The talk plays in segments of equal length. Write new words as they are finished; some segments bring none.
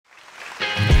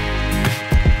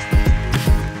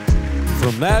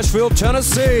Nashville,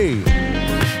 Tennessee.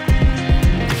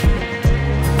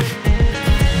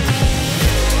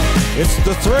 It's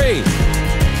the Three.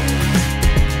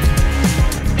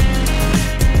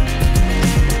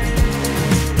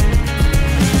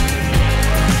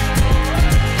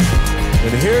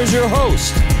 And here's your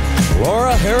host,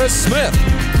 Laura Harris-Smith.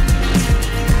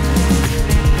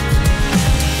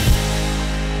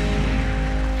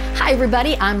 Hi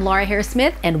everybody, I'm Laura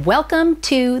Harris-Smith and welcome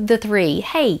to The Three.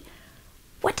 Hey,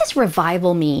 what does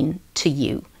revival mean to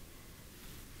you?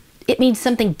 It means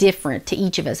something different to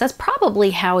each of us. That's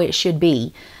probably how it should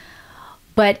be.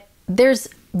 But there's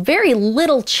very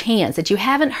little chance that you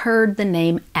haven't heard the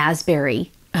name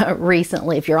Asbury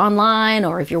recently. If you're online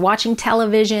or if you're watching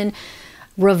television,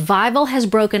 revival has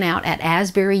broken out at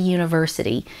Asbury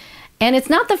University. And it's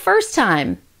not the first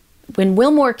time. In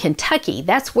Wilmore, Kentucky,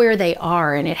 that's where they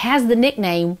are. And it has the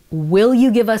nickname, Will You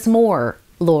Give Us More,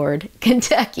 Lord,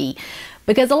 Kentucky?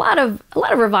 Because a lot of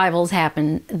revivals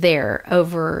happen there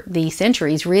over the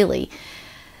centuries, really.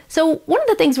 So one of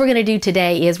the things we're going to do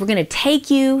today is we're going to take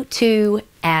you to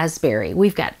Asbury.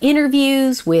 We've got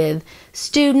interviews with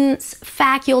students,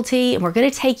 faculty, and we're going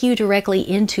to take you directly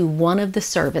into one of the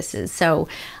services. So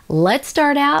let's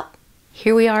start out.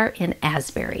 Here we are in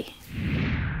Asbury.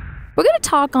 We're going to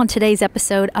talk on today's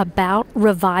episode about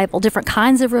revival, different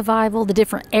kinds of revival, the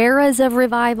different eras of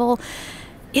revival.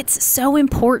 It's so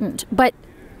important. But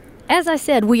as I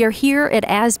said, we are here at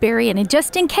Asbury, and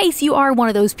just in case you are one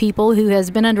of those people who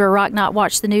has been under a rock, not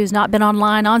watched the news, not been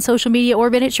online, on social media, or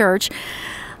been at church,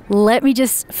 let me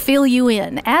just fill you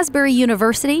in. Asbury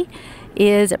University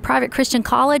is a private Christian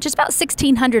college. It's about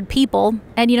 1,600 people,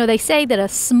 and you know, they say that a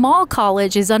small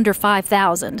college is under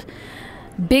 5,000.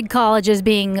 Big colleges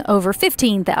being over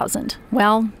 15,000.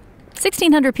 Well,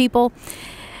 1,600 people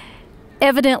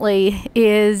evidently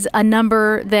is a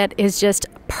number that is just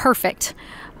perfect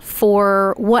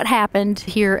for what happened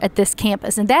here at this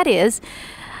campus. And that is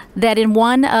that in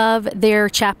one of their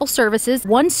chapel services,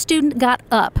 one student got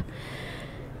up.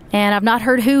 And I've not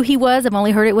heard who he was. I've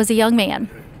only heard it was a young man.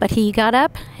 But he got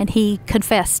up and he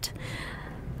confessed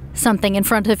something in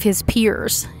front of his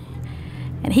peers.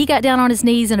 And he got down on his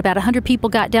knees, and about 100 people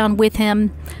got down with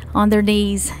him on their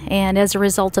knees. And as a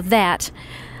result of that,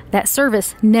 that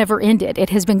service never ended.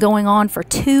 It has been going on for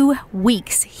 2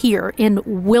 weeks here in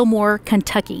Wilmore,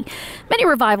 Kentucky. Many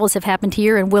revivals have happened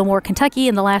here in Wilmore, Kentucky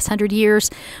in the last 100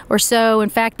 years or so. In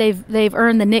fact, they've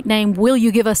earned the nickname, Will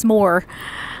You Give Us More,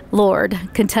 Lord,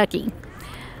 Kentucky.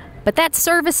 But that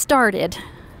service started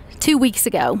 2 weeks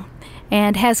ago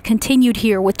and has continued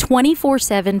here with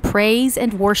 24/7 praise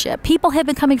and worship. People have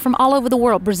been coming from all over the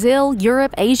world, Brazil,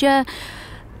 Europe, Asia,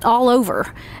 all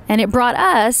over. And it brought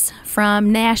us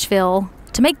from Nashville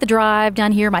to make the drive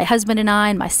down here, my husband and I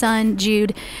and my son,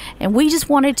 Jude. And we just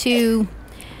wanted to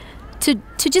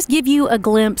just give you a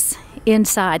glimpse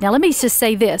inside. Now, let me just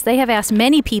say this. They have asked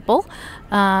many people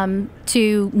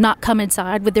to not come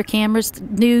inside with their cameras.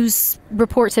 News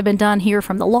reports have been done here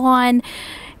from the lawn,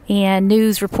 and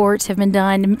news reports have been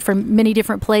done from many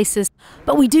different places.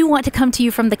 But we do want to come to you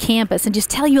from the campus and just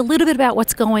tell you a little bit about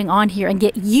what's going on here and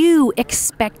get you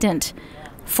expectant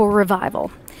for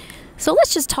revival. So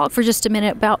let's just talk for just a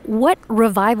minute about what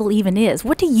revival even is.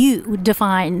 What do you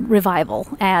define revival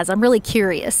as? I'm really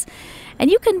curious. And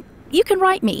you can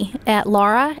write me at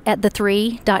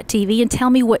laura@thethree.tv and tell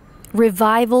me what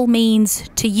revival means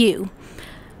to you.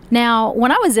 Now,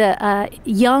 when I was a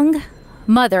young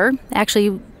mother,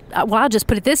 actually, well, I'll just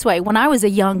put it this way. When I was a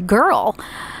young girl,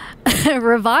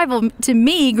 revival to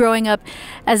me growing up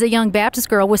as a young Baptist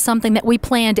girl was something that we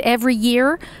planned every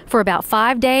year for about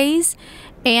 5 days.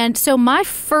 And so my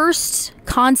first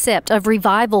concept of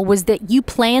revival was that you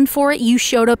planned for it, you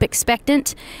showed up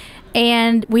expectant,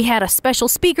 and we had a special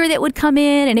speaker that would come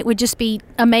in, and it would just be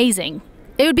amazing.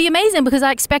 It would be amazing because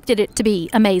I expected it to be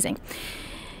amazing.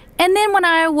 And then when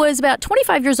I was about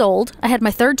 25 years old, I had my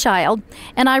third child,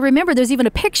 and I remember there's even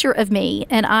a picture of me,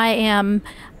 and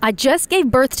I just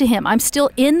gave birth to him. I'm still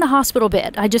in the hospital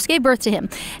bed. I just gave birth to him.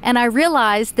 And I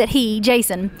realized that he,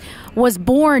 Jason, was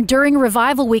born during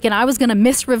revival week, and I was going to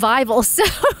miss revival. So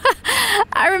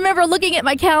I remember looking at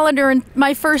my calendar, and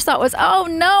my first thought was, oh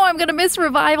no, I'm going to miss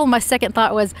revival. My second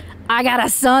thought was, I got a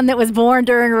son that was born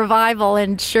during revival,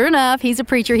 and sure enough, he's a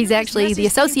preacher. He's actually the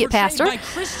associate pastor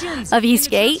of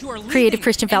Eastgate Creative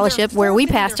Christian Fellowship, where we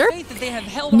pastor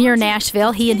near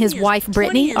Nashville. He and his wife,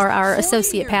 Brittany, are our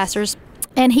associate pastors.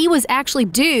 And he was actually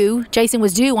due, Jason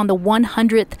was due on the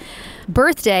 100th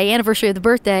anniversary of the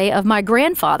birthday of my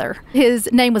grandfather. His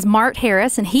name was Mart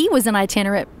Harris, and he was an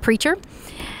itinerant preacher.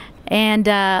 And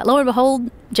lo and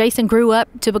behold, Jason grew up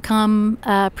to become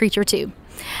a preacher too.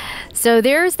 So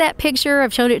there's that picture.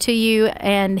 I've shown it to you,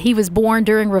 and he was born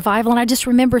during revival. And I just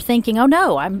remember thinking, oh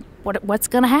no, what's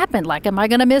going to happen? Like, am I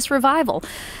going to miss revival?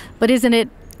 But isn't it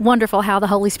wonderful how the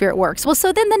Holy Spirit works? Well,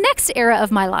 so then the next era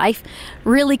of my life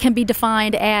really can be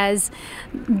defined as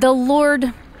the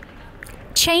Lord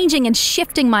changing and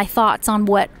shifting my thoughts on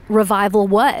what revival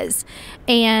was.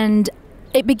 And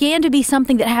it began to be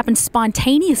something that happened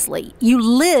spontaneously. You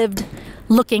lived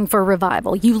looking for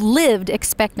revival. You lived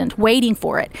expectant, waiting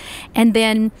for it. And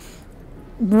then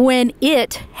when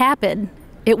it happened,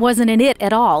 it wasn't an it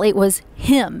at all. It was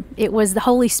Him. It was the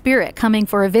Holy Spirit coming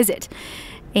for a visit.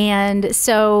 And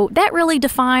so that really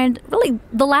defined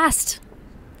the last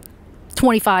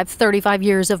 25, 35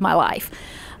 years of my life.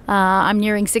 I'm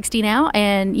nearing 60 now,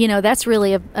 and that's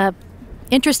really a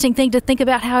interesting thing to think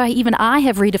about, how even I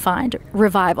have redefined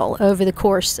revival over the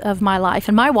course of my life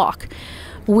and my walk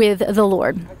with the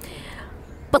Lord.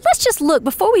 But let's just look,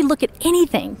 before we look at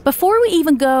anything, before we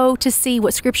even go to see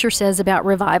what Scripture says about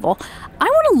revival, I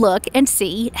want to look and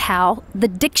see how the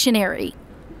dictionary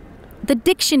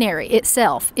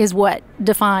itself is what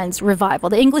defines revival,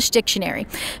 the English dictionary.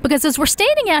 Because as we're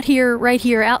standing out here, right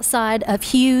here outside of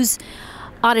Hughes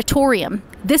Auditorium,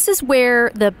 this is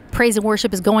where the praise and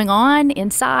worship is going on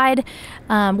inside.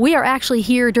 We are actually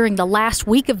here during the last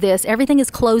week of this. Everything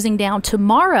is closing down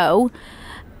tomorrow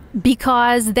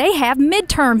because they have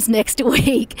midterms next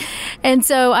week. And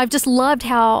so I've just loved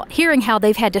hearing how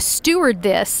they've had to steward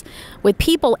this with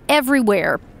people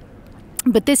everywhere.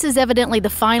 But this is evidently the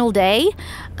final day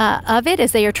of it,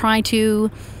 as they are trying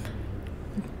to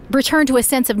return to a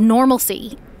sense of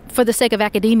normalcy for the sake of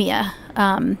academia,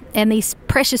 and these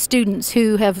precious students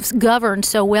who have governed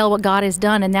so well what God has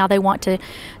done, and now they want to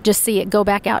just see it go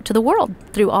back out to the world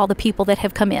through all the people that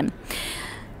have come in.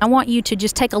 I want you to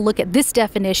just take a look at this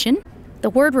definition.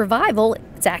 The word revival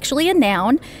is actually a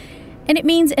noun, and it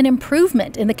means an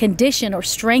improvement in the condition or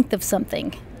strength of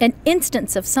something, an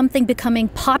instance of something becoming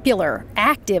popular,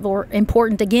 active, or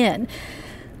important again,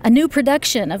 a new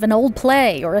production of an old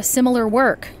play or a similar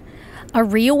work, a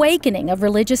reawakening of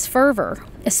religious fervor,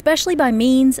 especially by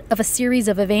means of a series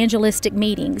of evangelistic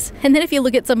meetings. And then if you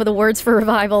look at some of the words for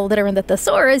revival that are in the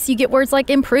thesaurus, you get words like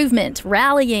improvement,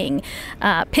 rallying,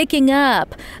 picking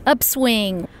up,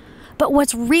 upswing. But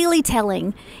what's really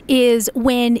telling is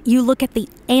when you look at the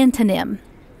antonym.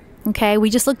 Okay, we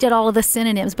just looked at all of the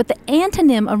synonyms, but the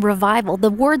antonym of revival,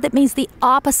 the word that means the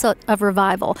opposite of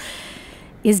revival,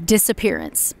 is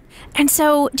disappearance. And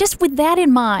so just with that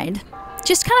in mind,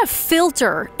 just kind of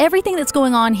filter everything that's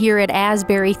going on here at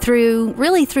Asbury through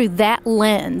that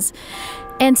lens,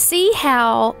 and see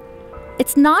how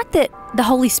it's not that the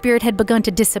Holy Spirit had begun to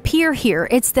disappear here.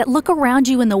 It's that look around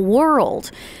you in the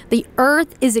world. The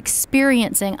earth is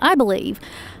experiencing, I believe,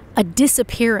 a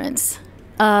disappearance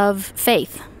of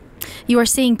faith. You are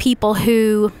seeing people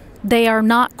who they are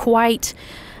not quite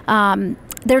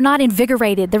they're not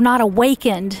invigorated, they're not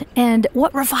awakened. And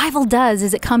what revival does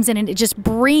is it comes in and it just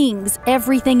brings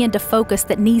everything into focus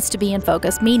that needs to be in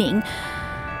focus, meaning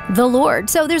the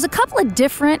Lord. So there's a couple of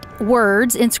different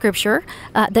words in Scripture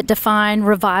that define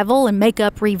revival and make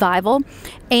up revival.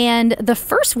 And the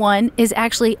first one is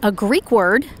actually a Greek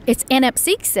word. It's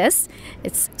anapsixis.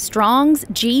 It's Strong's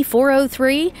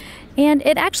G403. And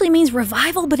it actually means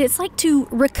revival, but it's like to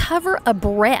recover a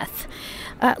breath.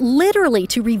 Literally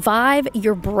to revive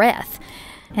your breath.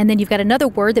 And then you've got another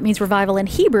word that means revival in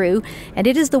Hebrew, and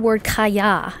it is the word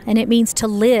kaya, and it means to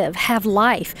live, have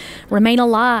life, remain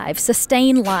alive,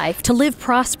 sustain life, to live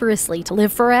prosperously, to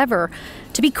live forever,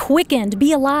 to be quickened,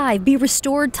 be alive, be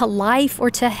restored to life or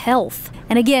to health.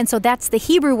 And again, so that's the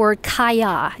Hebrew word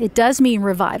kaya. It does mean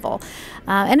revival.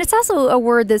 And it's also a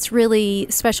word that's really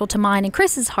special to mine and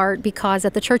Chris's heart, because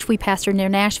at the church we pastor near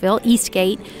Nashville,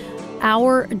 Eastgate,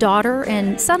 our daughter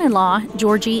and son-in-law,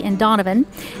 Georgie and Donovan,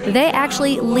 they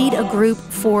actually lead a group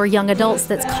for young adults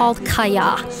that's called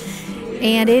Kaya.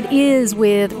 And it is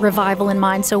with revival in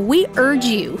mind. So we urge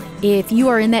you, if you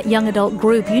are in that young adult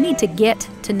group, you need to get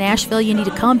to Nashville. You need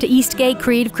to come to Eastgate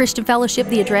Creative Christian Fellowship.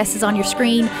 The address is on your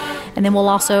screen. And then we'll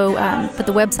also put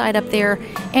the website up there.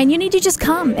 And you need to just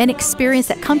come and experience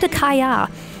that. Come to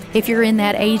Kaya. If you're in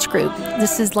that age group.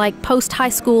 This is like post-high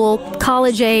school,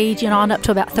 college age, on up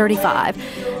to about 35.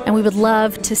 And we would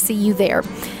love to see you there.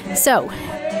 So,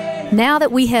 now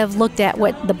that we have looked at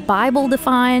what the Bible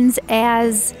defines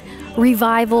as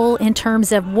revival in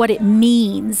terms of what it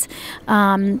means,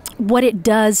 what it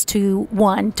does to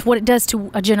what it does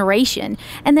to a generation,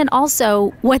 and then also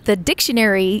what the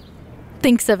dictionary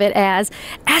thinks of it as,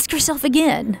 ask yourself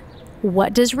again,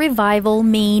 what does revival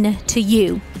mean to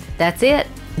you? That's it.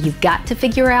 You've got to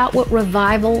figure out what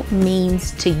revival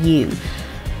means to you.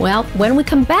 Well, when we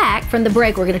come back from the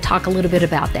break, we're going to talk a little bit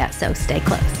about that, so stay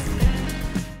close.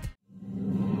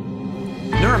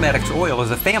 Neuromatics Oil is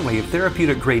a family of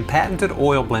therapeutic-grade patented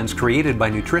oil blends created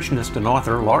by nutritionist and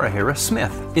author Laura Harris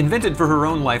Smith. Invented for her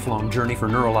own lifelong journey for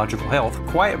neurological health,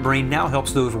 Quiet Brain now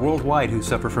helps those worldwide who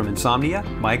suffer from insomnia,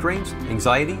 migraines,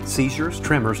 anxiety, seizures,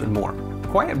 tremors, and more.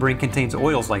 Quiet Brain contains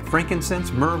oils like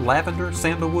frankincense, myrrh, lavender,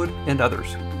 sandalwood, and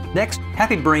others. Next,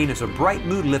 Happy Brain is a bright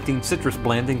mood-lifting citrus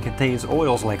blend and contains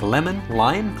oils like lemon,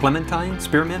 lime, clementine,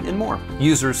 spearmint, and more.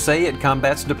 Users say it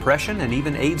combats depression and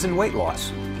even aids in weight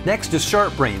loss. Next is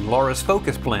Sharp Brain, Laura's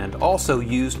Focus Blend, also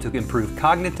used to improve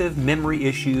cognitive memory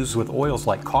issues with oils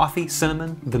like coffee,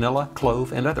 cinnamon, vanilla,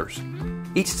 clove, and others.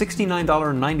 Each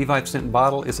 $69.95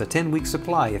 bottle is a 10-week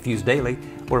supply if used daily,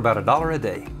 or about $1 a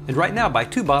day. And right now, buy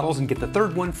 2 bottles and get the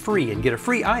third one free, and get a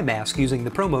free eye mask using the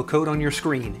promo code on your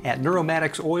screen at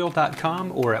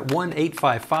neuromaticsoil.com or at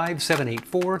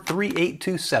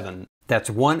 1-855-784-3827.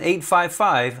 That's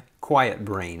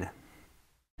 1-855-QUIET-BRAIN.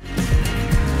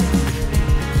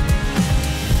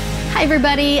 Hi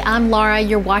everybody, I'm Laura.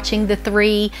 You're watching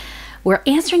theTHREE. We're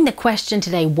answering the question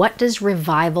today, what does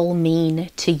revival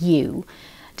mean to you?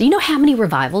 Do you know how many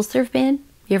revivals there have been?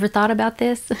 You ever thought about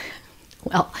this?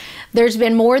 Well, there's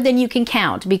been more than you can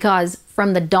count, because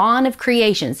from the dawn of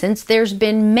creation, since there's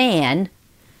been man,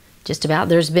 just about,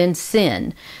 there's been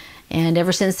sin. And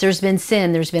ever since there's been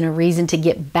sin, there's been a reason to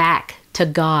get back to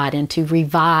God and to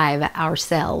revive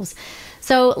ourselves.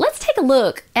 So let's take a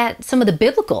look at some of the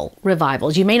biblical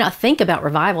revivals. You may not think about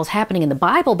revivals happening in the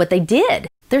Bible, but they did.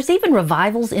 There's even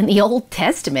revivals in the Old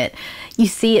Testament. You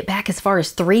see it back as far as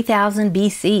 3000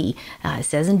 BC. It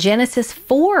says in Genesis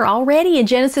 4, already in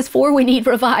Genesis 4 we need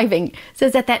reviving. It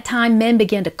says at that time men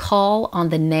began to call on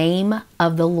the name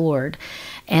of the Lord.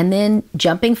 And then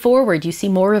jumping forward, you see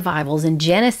more revivals in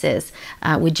Genesis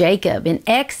with Jacob. In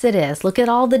Exodus, look at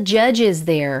all the judges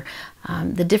there.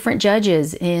 The different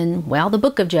judges in, well, the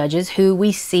book of Judges, who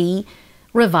we see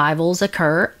revivals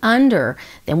occur under.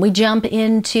 Then we jump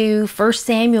into 1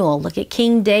 Samuel. Look at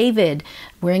King David.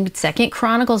 We're in 2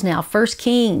 Chronicles now, 1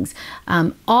 Kings.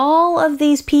 All of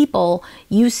these people,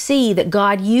 you see that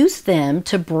God used them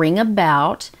to bring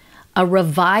about a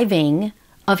reviving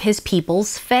of his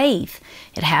people's faith.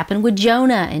 It happened with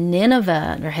Jonah and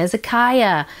Nineveh, or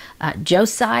Hezekiah,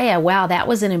 Josiah. Wow, that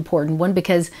was an important one,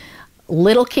 because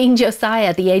little King Josiah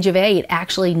at the age of 8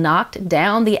 actually knocked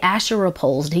down the Asherah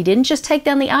poles. He didn't just take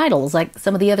down the idols like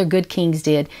some of the other good kings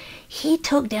did. He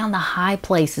took down the high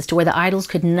places to where the idols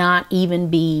could not even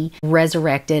be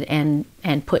resurrected and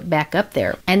put back up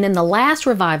there. And then the last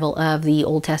revival of the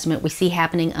Old Testament we see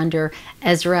happening under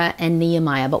Ezra and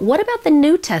Nehemiah. But what about the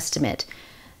New Testament?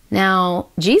 Now,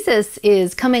 Jesus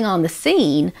is coming on the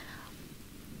scene,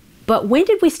 but when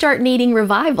did we start needing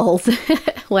revivals?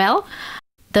 Well,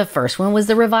 the first one was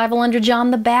the revival under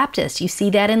John the Baptist. You see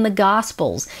that in the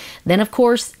Gospels. Then, of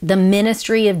course, the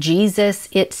ministry of Jesus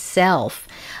itself.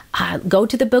 Go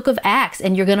to the book of Acts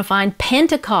and you're going to find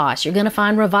Pentecost. You're going to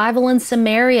find revival in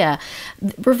Samaria.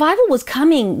 Revival was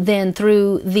coming then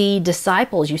through the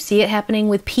disciples. You see it happening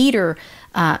with Peter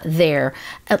there.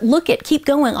 Keep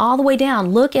going all the way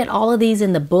down. Look at all of these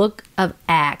in the book of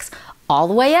Acts, all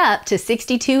the way up to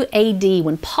 62 AD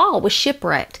when Paul was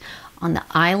shipwrecked on the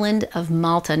island of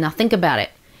Malta. Now think about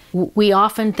it. We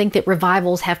often think that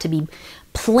revivals have to be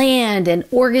planned and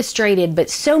orchestrated, but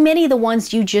so many of the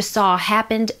ones you just saw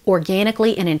happened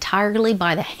organically and entirely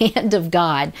by the hand of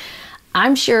God.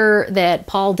 I'm sure that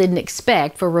Paul didn't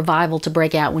expect for revival to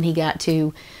break out when he got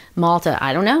to Malta.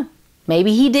 I don't know.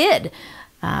 Maybe he did.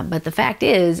 But the fact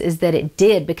is that it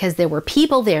did, because there were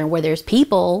people there, and where there's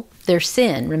people, there's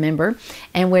sin, remember?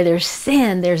 And where there's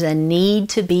sin, there's a need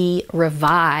to be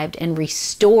revived and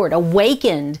restored,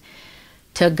 awakened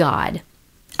to God.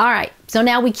 All right, so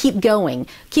now we keep going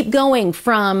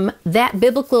from that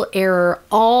biblical era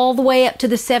all the way up to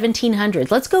the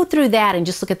 1700s. Let's go through that and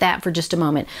just look at that for just a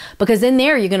moment, because in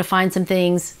there you're going to find some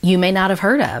things you may not have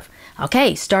heard of.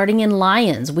 Okay, starting in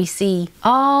Lyons, we see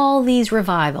all these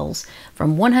revivals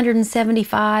from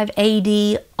 175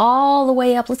 AD all the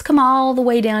way up. Let's come all the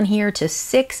way down here to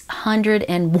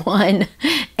 601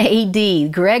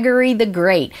 AD. Gregory the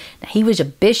Great. Now, he was a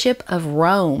bishop of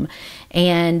Rome,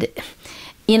 and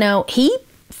you know, he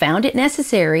found it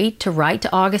necessary to write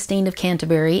to Augustine of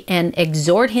Canterbury and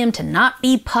exhort him to not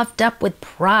be puffed up with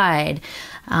pride.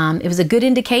 It was a good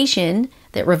indication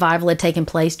that revival had taken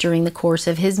place during the course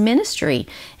of his ministry.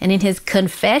 And in his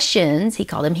confessions, he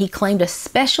claimed a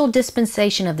special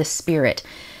dispensation of the Spirit,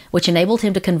 which enabled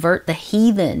him to convert the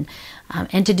heathen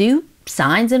and to do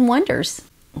signs and wonders.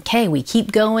 Okay, we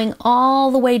keep going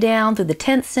all the way down through the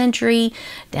 10th century,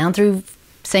 down through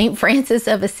St. Francis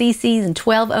of Assisi in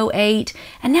 1208.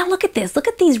 And now look at this. Look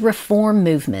at these reform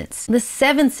movements. The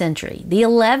 7th century, the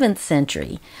 11th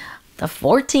century, the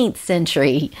 14th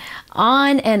century,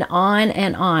 on and on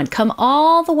and on. Come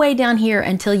all the way down here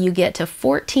until you get to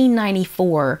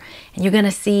 1494, and you're going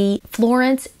to see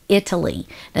Florence, Italy.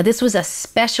 Now this was a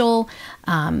special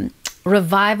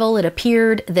revival. It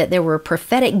appeared that there were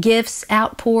prophetic gifts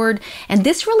outpoured, and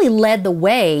this really led the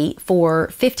way for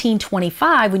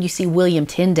 1525 when you see William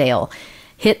Tyndale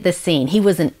hit the scene. He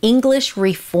was an English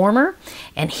reformer,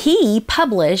 and he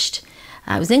published,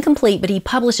 it was incomplete, but he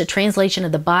published a translation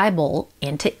of the Bible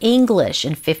into English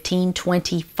in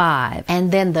 1525.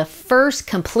 And then the first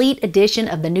complete edition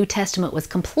of the New Testament was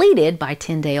completed by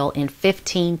Tyndale in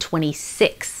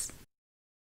 1526.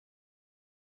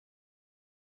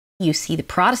 You see the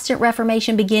Protestant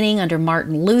Reformation beginning under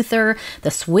Martin Luther,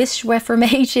 the Swiss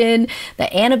Reformation,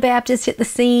 the Anabaptists hit the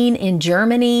scene in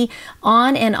Germany,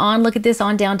 on and on. Look at this,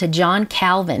 on down to John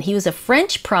Calvin. He was a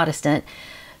French Protestant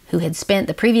who had spent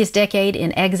the previous decade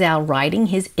in exile writing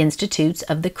his Institutes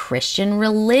of the Christian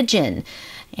Religion.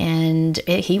 And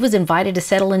he was invited to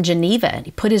settle in Geneva, and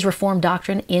he put his Reformed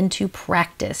doctrine into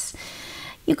practice.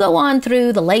 You go on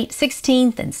through the late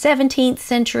 16th and 17th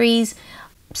centuries,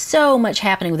 so much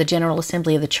happening with the General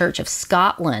Assembly of the Church of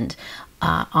Scotland,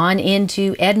 on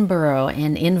into Edinburgh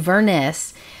and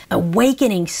Inverness,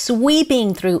 awakening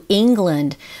sweeping through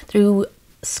England, through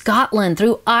Scotland,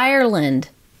 through Ireland.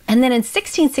 And then in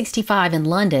 1665 in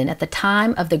London, at the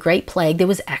time of the Great Plague, there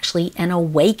was actually an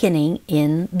awakening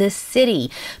in the city.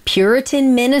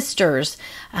 Puritan ministers,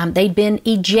 they'd been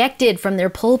ejected from their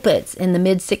pulpits in the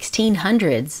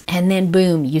mid-1600s. And then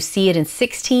boom, you see it in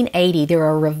 1680. There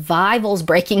are revivals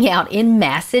breaking out in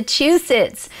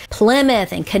Massachusetts,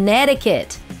 Plymouth, and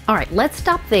Connecticut. All right, let's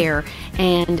stop there.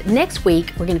 And next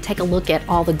week, we're going to take a look at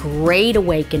all the great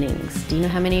awakenings. Do you know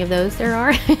how many of those there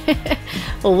are?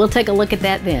 Well, we'll take a look at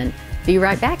that then. Be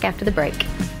right back after the break.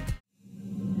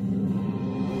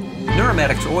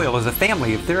 Neuromatics Oil is a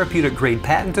family of therapeutic-grade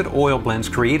patented oil blends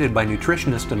created by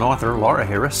nutritionist and author Laura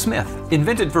Harris Smith.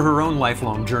 Invented for her own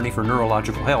lifelong journey for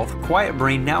neurological health, Quiet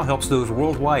Brain now helps those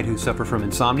worldwide who suffer from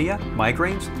insomnia,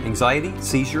 migraines, anxiety,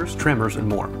 seizures, tremors, and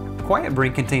more. Quiet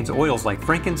Brain contains oils like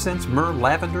frankincense, myrrh,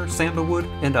 lavender, sandalwood,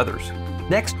 and others.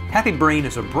 Next, Happy Brain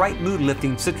is a bright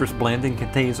mood-lifting citrus blend and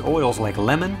contains oils like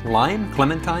lemon, lime,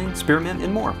 clementine, spearmint,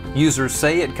 and more. Users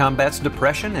say it combats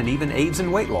depression and even aids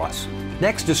in weight loss.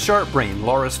 Next is Sharp Brain,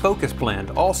 Laura's Focus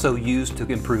Blend, also used to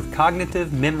improve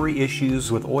cognitive memory issues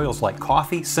with oils like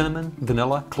coffee, cinnamon,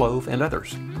 vanilla, clove, and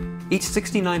others. Each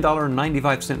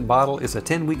 $69.95 bottle is a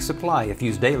 10-week supply if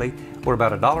used daily, or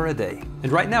about $1 a day.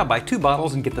 And right now, buy 2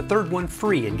 bottles and get the third one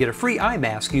free, and get a free eye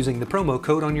mask using the promo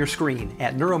code on your screen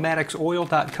at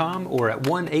neuromaticsoil.com or at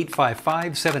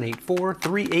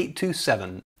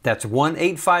 1-855-784-3827. That's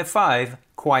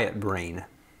 1-855-QUIET-BRAIN.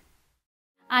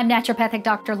 I'm naturopathic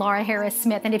Dr. Laura Harris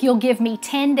Smith, and if you'll give me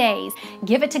 10 days,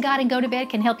 Give It to God and Go to Bed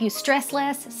can help you stress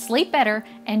less, sleep better,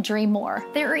 and dream more.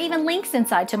 There are even links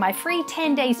inside to my free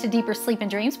 10 Days to Deeper Sleep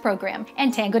and Dreams program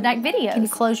and 10 Goodnight videos. Can you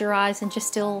close your eyes and just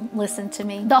still listen to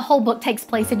me? The whole book takes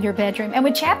place in your bedroom, and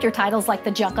with chapter titles like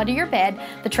The Junk Under Your Bed,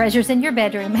 The Treasures in Your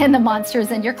Bedroom, and The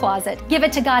Monsters in Your Closet. Give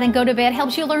It to God and Go to Bed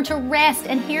helps you learn to rest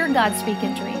and hear God speak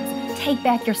in dreams. Take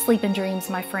back your sleep and dreams,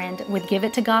 my friend, with Give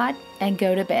It to God and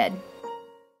Go to Bed.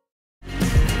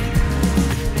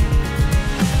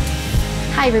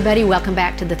 Hi everybody, welcome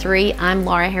back to theTHREE. I'm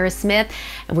Laura Harris Smith,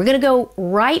 and we're going to go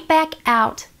right back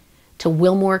out to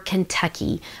Wilmore,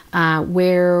 Kentucky,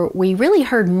 where we really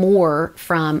heard more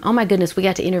from, oh my goodness, we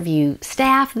got to interview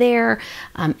staff there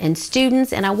and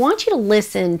students, and I want you to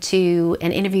listen to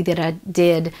an interview that I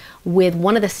did with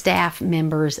one of the staff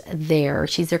members there.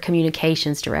 She's their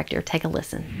communications director. Take a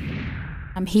listen.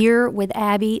 I'm here with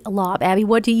Abby Lobb. Abby,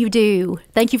 what do you do?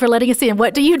 Thank you for letting us in.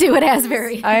 What do you do at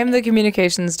Asbury? I am the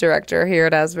communications director here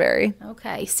at Asbury.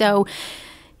 Okay, so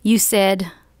you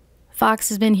said Fox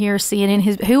has been here,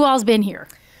 CNN, who all's been here?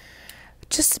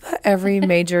 Just about every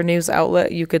major news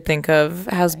outlet you could think of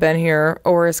has been here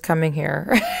or is coming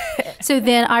here. So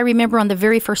then I remember on the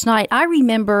very first night,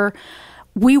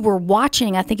 we were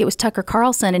watching, I think it was Tucker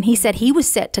Carlson, and he said he was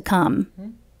set to come.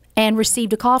 And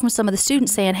received a call from some of the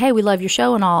students saying, hey, we love your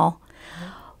show and all,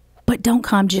 but don't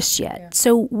come just yet. Yeah.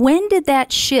 So when did that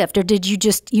shift, or did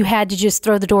you had to just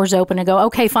throw the doors open and go,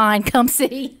 okay, fine, come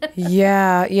see?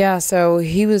 Yeah. So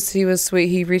he was sweet.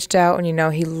 He reached out and,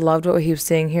 he loved what he was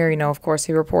seeing here. Of course,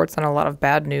 he reports on a lot of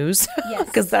bad news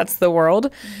because that's the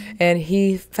world. Mm-hmm. And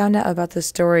he found out about this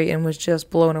story and was just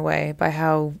blown away by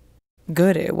how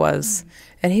good it was.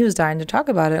 And he was dying to talk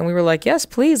about it. And we were like, yes,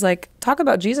 please, like, talk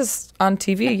about Jesus on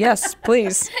TV. Yes,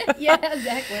 please. Yeah,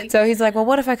 exactly. So he's like, well,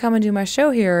 what if I come and do my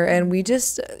show here? And we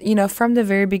just, from the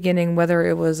very beginning, whether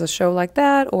it was a show like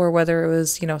that or whether it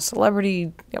was,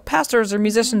 celebrity pastors or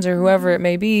musicians or whoever it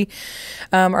may be,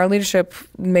 our leadership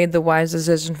made the wise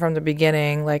decision from the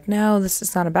beginning, like, no, this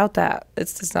is not about that.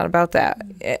 It's just not about that.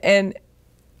 And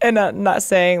I'm not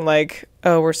saying like,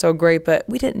 oh, we're so great, but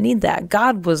we didn't need that.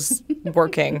 God was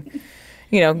working.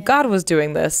 God was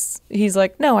doing this. He's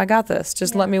like, no, I got this.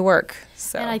 Just let me work.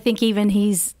 So. And I think even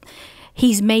he's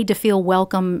made to feel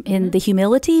welcome in the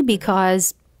humility,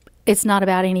 because it's not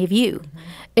about any of you.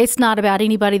 It's not about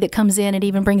anybody that comes in and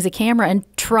even brings a camera and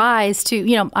tries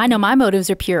to, I know my motives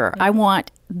are pure. I want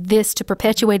this to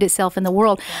perpetuate itself in the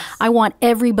world. I want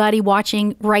everybody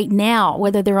watching right now,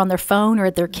 whether they're on their phone or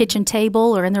at their kitchen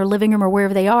table or in their living room or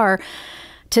wherever they are,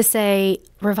 to say,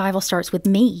 revival starts with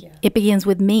me. Yeah. It begins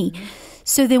with me.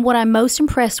 So then what I'm most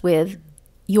impressed with,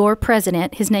 your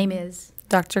president, his name is?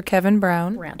 Dr. Kevin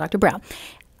Brown. Dr. Brown.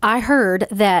 I heard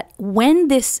that when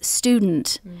this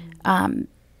student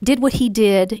did what he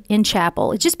did in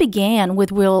chapel, it just began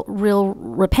with real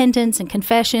repentance and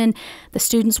confession. The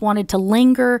students wanted to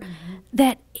linger.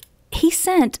 That he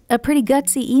sent a pretty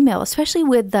gutsy email, especially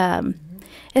with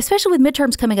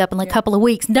midterms coming up in a couple of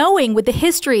weeks, knowing with the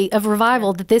history of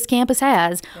revival that this campus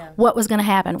has, what was going to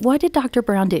happen. What did Dr.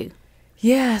 Brown do?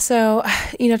 Yeah, so,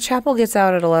 chapel gets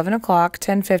out at 11 o'clock,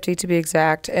 10:50 to be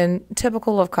exact, and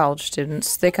typical of college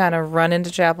students, they kind of run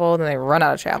into chapel, and then they run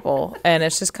out of chapel, and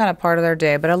it's just kind of part of their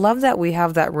day. But I love that we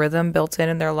have that rhythm built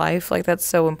in their life. Like, that's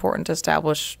so important to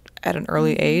establish at an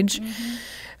early age.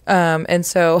 And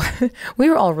so we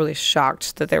were all really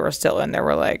shocked that they were still in there.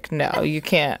 We're like, no, you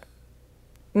can't.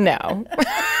 No.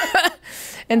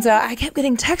 And so I kept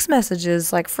getting text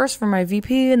messages, like first from my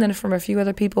VP and then from a few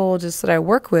other people just that I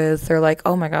work with. They're like,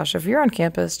 oh my gosh, if you're on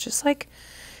campus, just like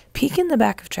peek in the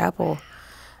back of chapel.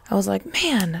 I was like,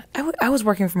 man, I was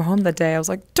working from home that day. I was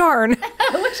like, darn.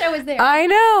 I wish I was there. I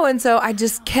know. And so I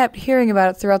just kept hearing about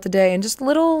it throughout the day and just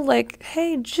little like,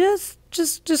 hey, just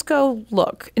go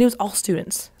look. And it was all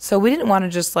students. So we didn't want to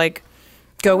just like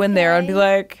go in there and be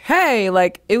like, hey,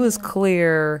 like it was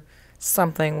clear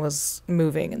something was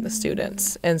moving in the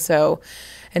students. And so,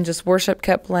 and just worship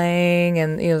kept playing,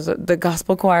 and the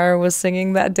gospel choir was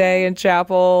singing that day in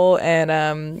chapel, and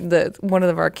one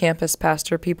of our campus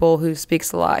pastor people who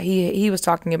speaks a lot, he was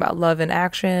talking about love in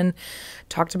action,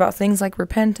 talked about things like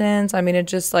repentance. I mean, it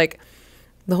just like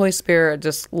the Holy Spirit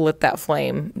just lit that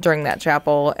flame during that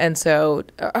chapel. And so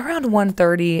around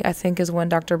 1:30, I think, is when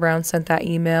Dr. Brown sent that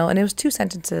email. And it was 2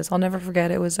 sentences. I'll never forget.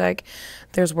 It was like,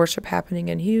 there's worship happening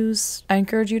in Hughes. I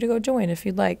encourage you to go join if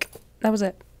you'd like. That was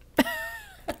it.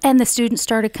 And the students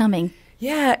started coming.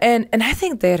 Yeah, and I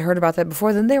think they had heard about that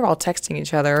before. Then they were all texting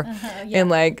each other and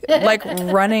like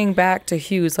running back to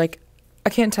Hughes, like, I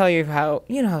can't tell you how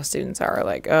students are,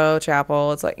 like, oh,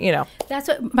 chapel, it's like, That's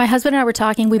what my husband and I were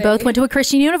talking. We both went to a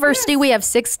Christian university. We have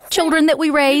 6 children that we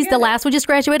raised. The last one just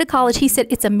graduated college. He said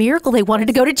it's a miracle they wanted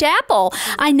to go to chapel.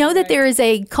 I know that there is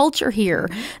a culture here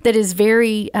that is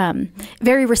very,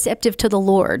 very receptive to the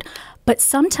Lord. But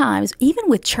sometimes, even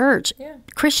with church,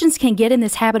 Christians can get in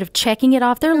this habit of checking it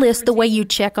off their list the way you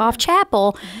check off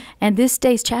chapel. And this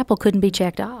day's chapel couldn't be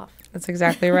checked off. That's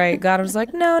exactly right. God was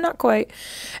like, no, not quite.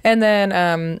 And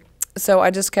then, so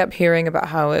I just kept hearing about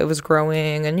how it was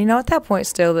growing. And, at that point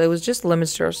still, it was just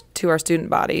limited to our student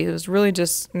body. It was really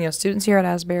just, students here at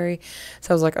Asbury.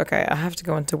 So I was like, okay, I have to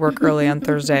go into work early on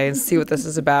Thursday and see what this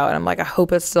is about. And I'm like, I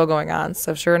hope it's still going on.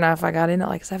 So sure enough, I got in at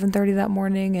like 7:30 that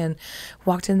morning and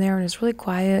walked in there, and it's really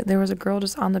quiet. There was a girl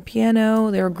just on the piano.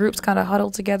 There were groups kind of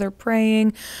huddled together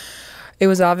praying. It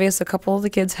was obvious a couple of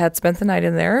the kids had spent the night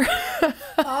in there.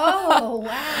 Oh,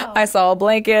 wow. I saw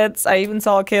blankets. I even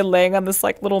saw a kid laying on this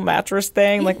like little mattress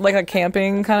thing, like a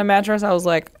camping kind of mattress. I was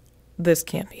like, this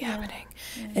can't be happening.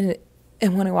 Yeah.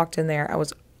 And when I walked in there, I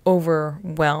was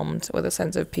overwhelmed with a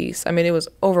sense of peace. I mean, it was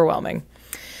overwhelming.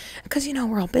 Because,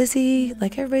 we're all busy.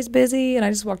 Like, everybody's busy. And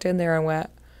I just walked in there and went,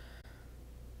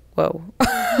 whoa.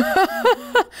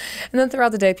 And then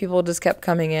throughout the day, people just kept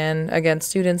coming in, again,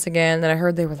 students again. And I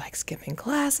heard they were like skipping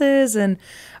classes, and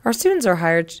our students are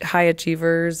high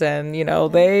achievers, and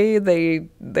they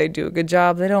do a good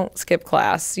job. They don't skip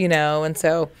class, and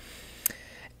so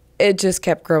it just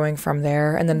kept growing from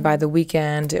there. And then by the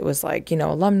weekend, it was like,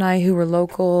 alumni who were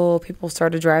local, people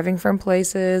started driving from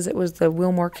places. It was the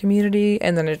Wilmore community,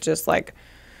 and then it just like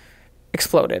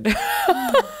exploded.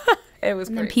 It was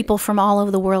crazy. And people from all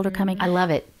over the world are coming. I love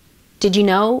it. Did you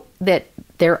know that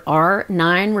There are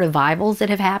 9 revivals that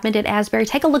have happened at Asbury.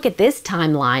 Take a look at this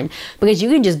timeline because you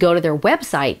can just go to their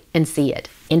website and see it.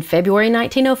 In February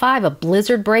 1905, a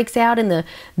blizzard breaks out in the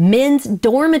men's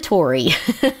dormitory.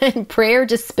 And prayer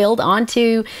just spilled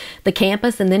onto the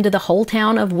campus and then to the whole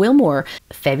town of Wilmore.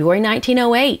 February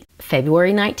 1908,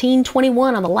 February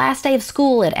 1921, on the last day of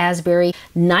school at Asbury.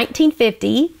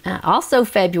 1950, also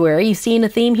February, you seeing a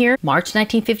theme here? March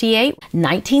 1958,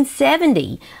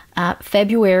 1970.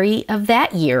 February of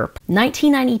that year,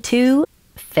 1992,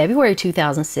 February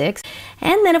 2006,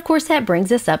 and then of course that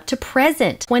brings us up to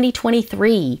present,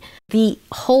 2023. The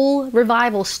whole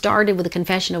revival started with a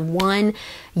confession of one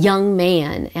young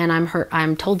man, and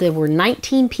I'm told there were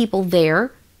 19 people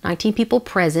there, 19 people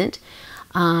present.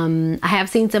 I have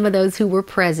seen some of those who were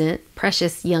present,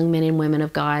 precious young men and women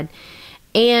of God.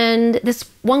 And this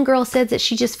one girl said that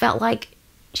she just felt like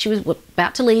she was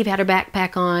about to leave, had her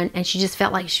backpack on, and she just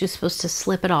felt like she was supposed to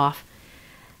slip it off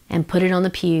and put it on the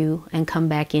pew and come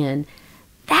back in.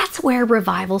 That's where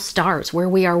revival starts, where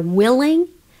we are willing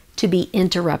to be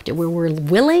interrupted, where we're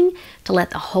willing to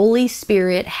let the Holy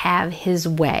Spirit have His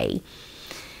way.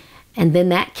 And then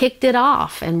that kicked it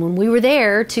off. And when we were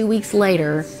there 2 weeks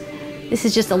later, this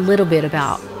is just a little bit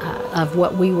about of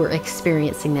what we were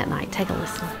experiencing that night. Take a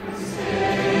listen.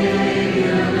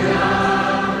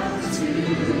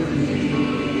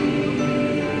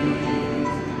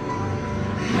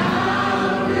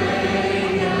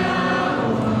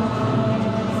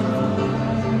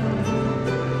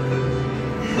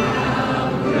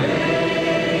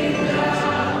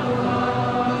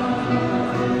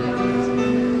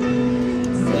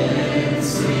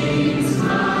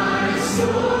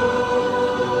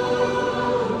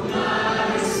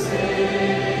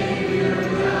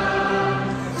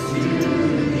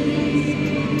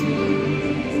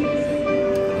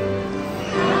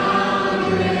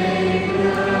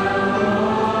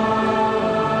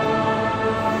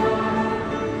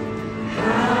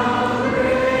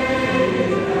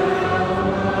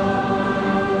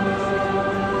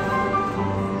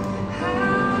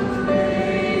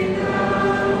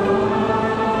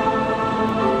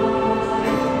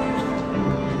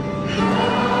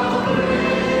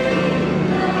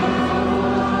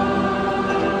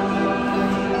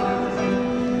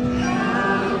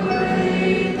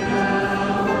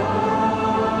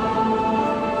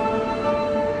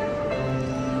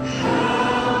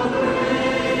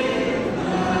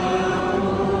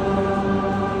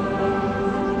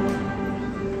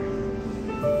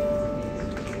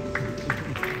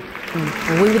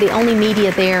 We were the only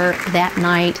media there that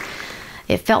night.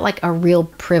 It felt like a real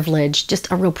privilege, just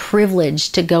a real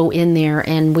privilege to go in there.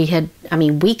 And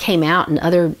we came out and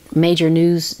other major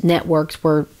news networks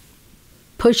were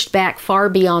pushed back far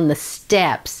beyond the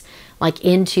steps, like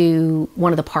into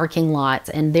one of the parking lots.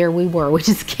 And there we were. We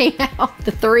just came out,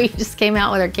 the three just came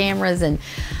out with our cameras and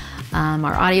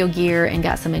our audio gear and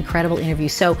got some incredible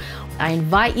interviews. So I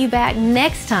invite you back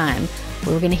next time.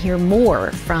 We're going to hear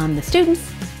more from the students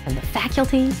and the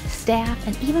faculty, staff,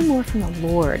 and even more from the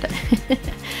Lord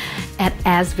at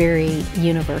Asbury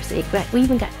University. We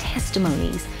even got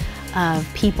testimonies of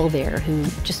people there who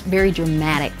just very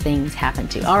dramatic things happened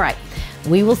to. All right,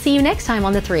 we will see you next time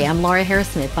on The Three. I'm Laura Harris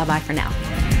Smith. Bye-bye for now.